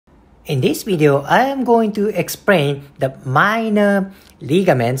In this video, I am going to explain the minor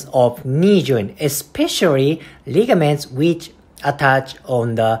ligaments of knee joint, especially ligaments which attach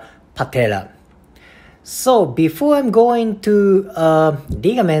on the patella. So before I'm going to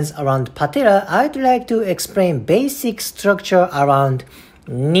ligaments around patella, I'd like to explain basic structure around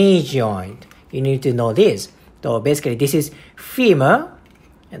knee joint. You need to know this. So basically this is femur,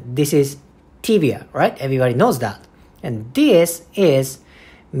 and this is tibia, right? Everybody knows that. And this is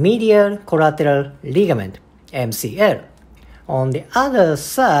medial collateral ligament, MCL. On the other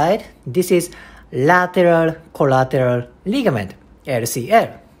side, this is lateral collateral ligament,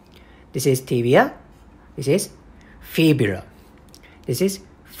 LCL. This is tibia, this is fibula, this is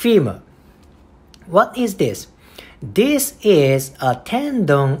femur. What is this? This is a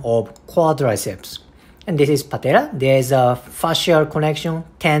tendon of quadriceps. And this is patella. There is a fascial connection,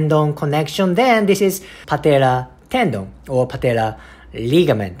 tendon connection. Then this is patella tendon or patella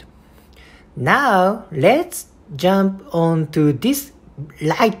ligament. Now let's jump on to this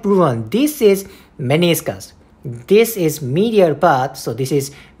light blue one. This is meniscus. This is medial part, so this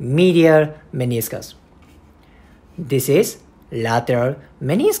is medial meniscus. This is lateral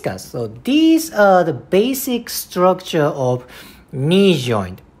meniscus. So these are the basic structure of knee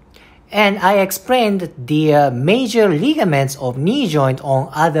joint. And I explained the major ligaments of knee joint on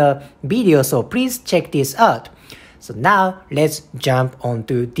other videos, so please check this out. So now let's jump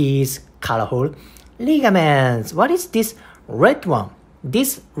onto these colorful ligaments. What is this red one?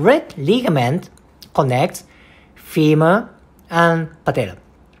 This red ligament connects femur and patella.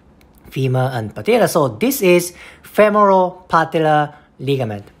 Femur and patella. So this is femoral-patellar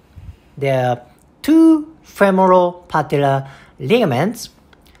ligament. There are two femoral-patellar ligaments.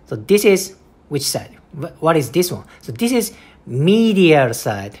 So this is which side? What is this one? So this is medial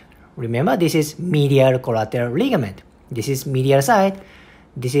side. Remember, this is medial collateral ligament. This is medial side.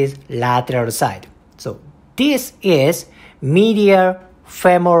 This is lateral side. So this is medial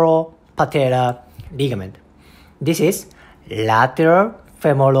femoral patellar ligament. This is lateral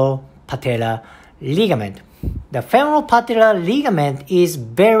femoral patellar ligament. The femoral patellar ligament is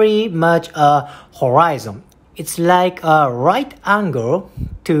very much a horizon. It's like a right angle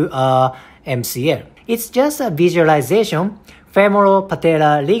to a MCL. It's just a visualization. Femoral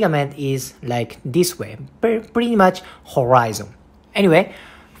patellar ligament is like this way, pretty much horizon. Anyway,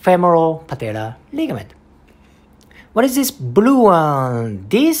 femoral patellar ligament. What is this blue one?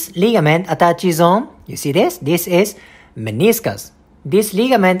 This ligament attaches on, you see this? This is meniscus. This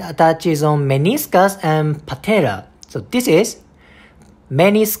ligament attaches on meniscus and patella. So this is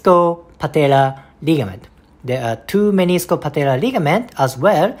meniscopatellar ligament. There are two meniscopatellar ligament as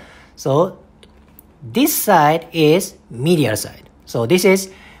well. So this side is medial side. So this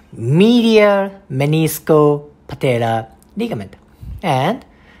is medial meniscopatellar ligament. And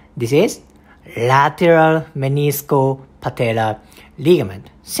this is lateral meniscopatellar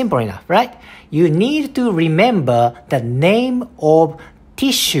ligament. Simple enough, right? You need to remember the name of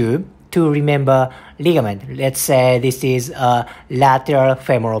tissue to remember ligament. Let's say this is a lateral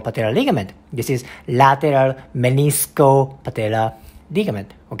femoral patellar ligament. This is lateral meniscopatellar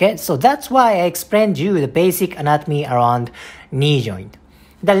ligament. Okay, so that's why I explained you the basic anatomy around knee joint.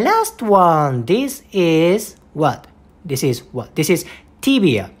 The last one, this is what? This is what? This is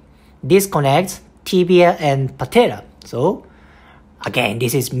tibia. This connects tibia and patella. So again,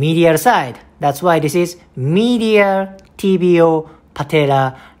 this is medial side. That's why this is medial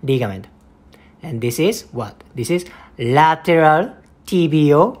tibio-patellar ligament. And this is what? This is lateral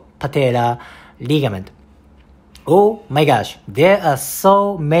tibio-patellar ligament. Oh my gosh, there are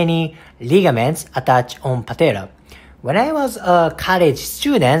so many ligaments attached on patella. When I was a college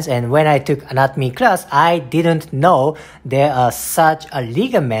student and when I took anatomy class, I didn't know there are such a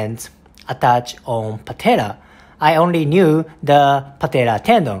ligament attached on patella. I only knew the patella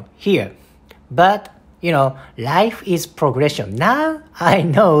tendon here. But, you know, life is progression. Now I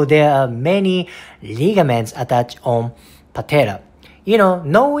know there are many ligaments attached on patella. You know,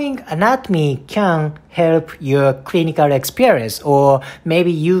 knowing anatomy can help your clinical experience, or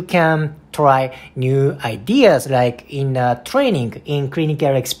maybe you can try new ideas like in training, in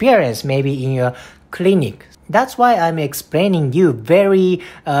clinical experience, maybe in your clinic. That's why I'm explaining you very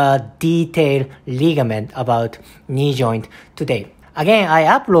detailed ligament about knee joint today. Again, I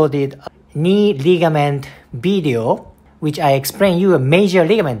uploaded a knee ligament video, which I explain you a major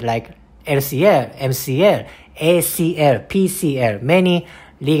ligament like LCL, MCL, ACL, PCL, many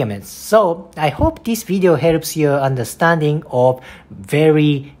ligaments. So I hope this video helps your understanding of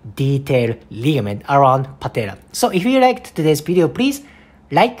very detailed ligament around patella. So if you liked today's video, please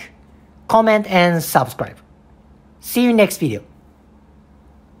like, comment and subscribe. See you next video.